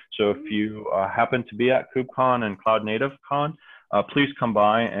 So if you happen to be at KubeCon and Cloud Native Con, please come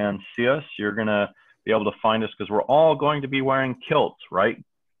by and see us. You're gonna be able to find us because we're all going to be wearing kilts, right?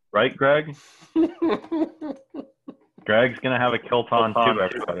 Right, Greg? Greg's gonna have a kilt on too,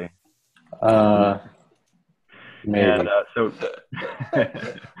 everybody. Maybe. And so,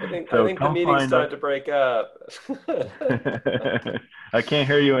 I think the meeting's starting to break up. I can't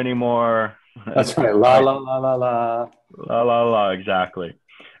hear you anymore. That's right. La la la la la. La la la. Exactly.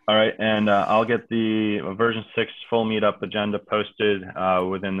 All right, and I'll get the version 6 full meetup agenda posted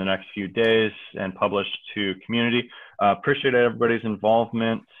within the next few days and published to community. Appreciate everybody's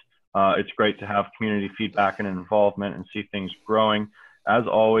involvement. It's great to have community feedback and involvement and see things growing. As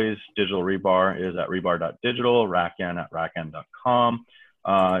always, Digital Rebar is at rebar.digital, RackN at rackn.com.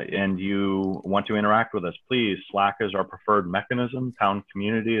 And you want to interact with us, please. Slack is our preferred mechanism. Pound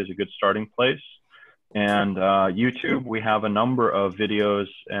Community is a good starting place. And YouTube, we have a number of videos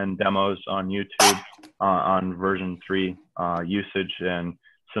and demos on YouTube on version 3 usage and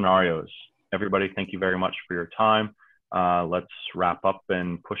scenarios. Everybody, thank you very much for your time. Let's wrap up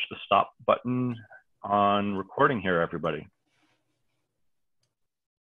and push the stop button on recording here, everybody.